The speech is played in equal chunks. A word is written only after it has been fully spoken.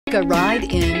Take a ride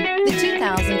in the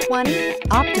 2020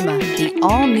 Optima. The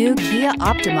all-new Kia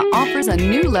Optima offers a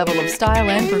new level of style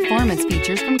and performance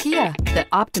features from Kia. The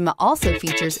Optima also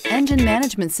features engine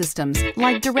management systems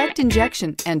like direct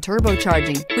injection and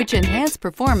turbocharging, which enhance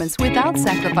performance without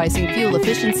sacrificing fuel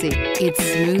efficiency. Its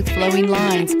smooth flowing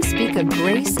lines speak of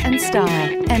grace and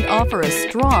style and offer a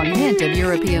strong hint of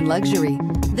European luxury.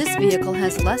 This vehicle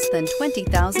has less than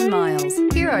 20,000 miles.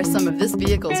 Here are some of this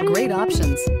vehicle's great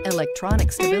options: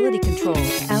 electronic stability control,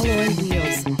 alloy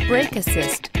wheels, brake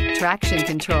assist, traction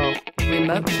control,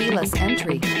 remote keyless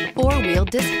entry, four-wheel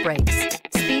disc brakes,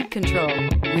 speed control,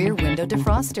 rear window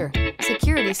defroster,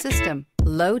 security system,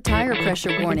 low tire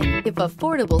pressure warning. If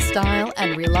affordable style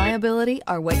and reliability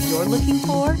are what you're looking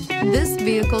for, this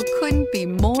vehicle couldn't be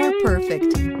more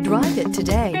perfect. Drive it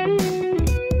today.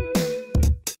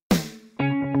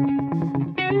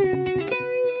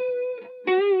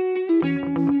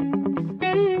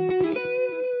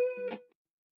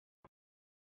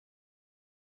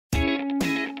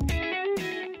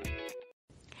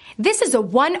 This is a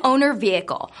one-owner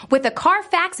vehicle with a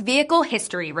Carfax Vehicle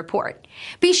History Report.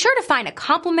 Be sure to find a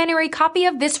complimentary copy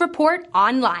of this report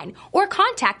online or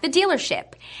contact the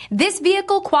dealership. This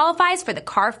vehicle qualifies for the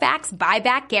Carfax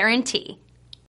Buyback Guarantee.